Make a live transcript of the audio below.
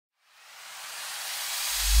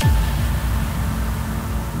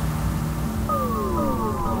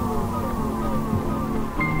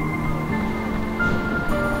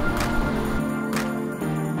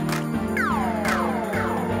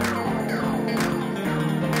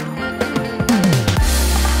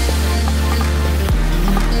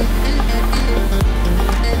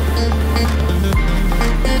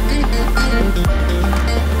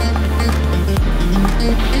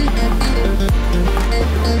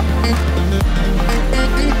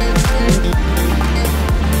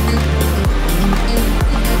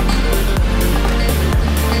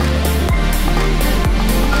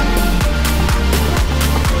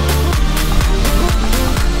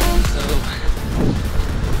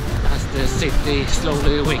city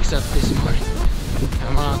slowly wakes up this morning.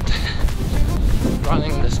 I'm out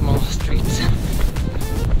running the small streets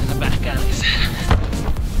in the back alleys,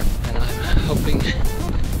 and I'm hoping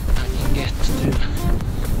I can get to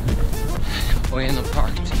Ueno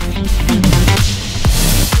Park today.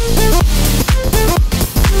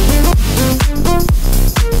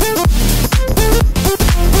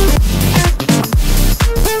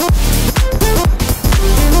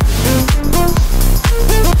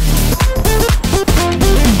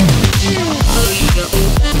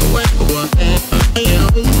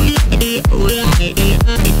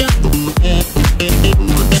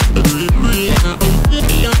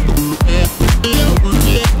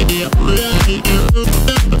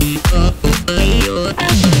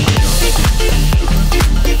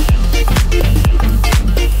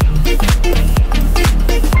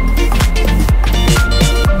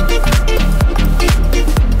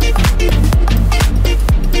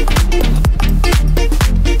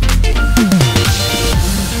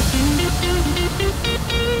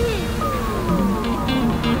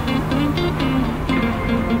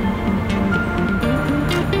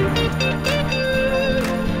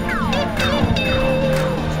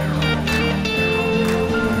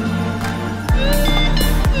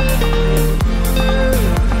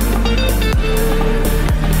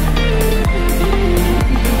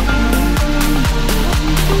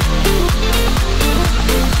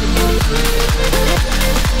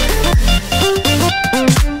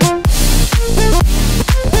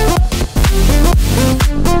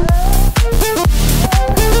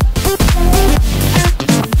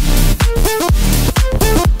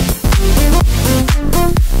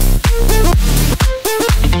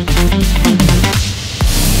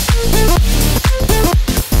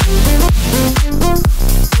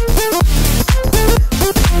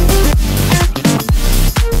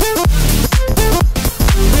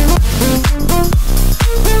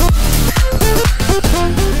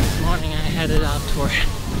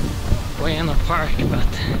 Ueno Park,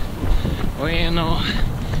 but Ueno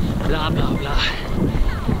blah blah blah.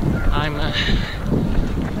 I'm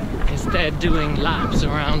instead doing laps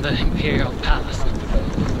around the Imperial Palace.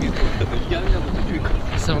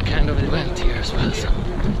 Some kind of event here as well, so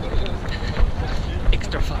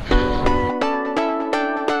extra fun.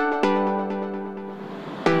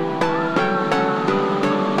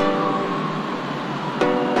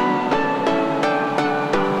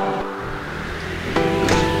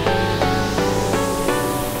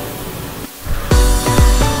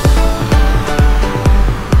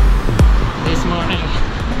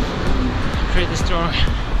 Pretty strong.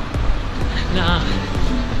 Now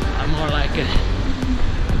I'm more like a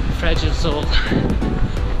fragile soul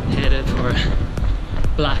headed for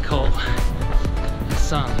a black hole. The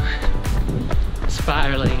sun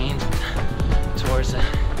spiraling in towards the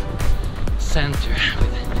center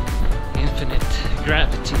with infinite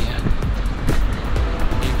gravity and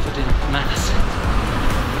infinite mass,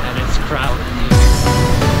 and it's crowded here.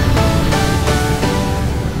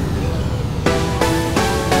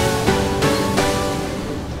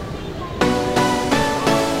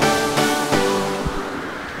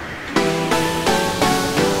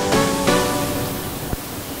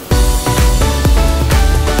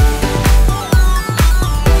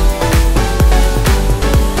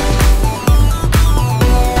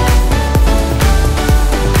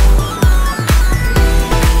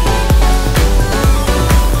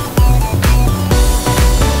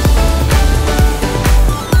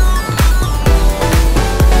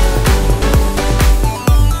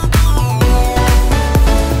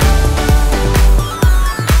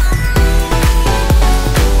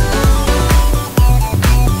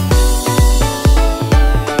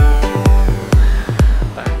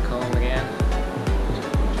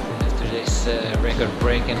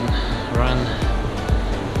 Record-breaking run,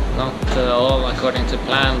 not all according to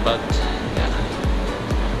plan, but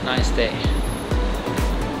yeah, nice day.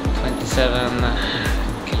 27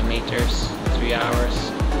 kilometers, 3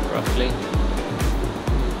 hours roughly.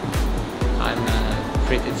 I'm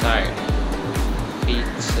pretty tired. Feet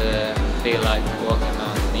feel like walking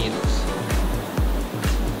on needles.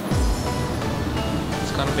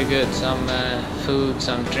 It's gonna be good. Some food,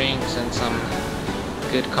 some drinks, and some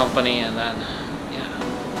good company, and then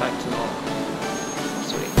back to normal.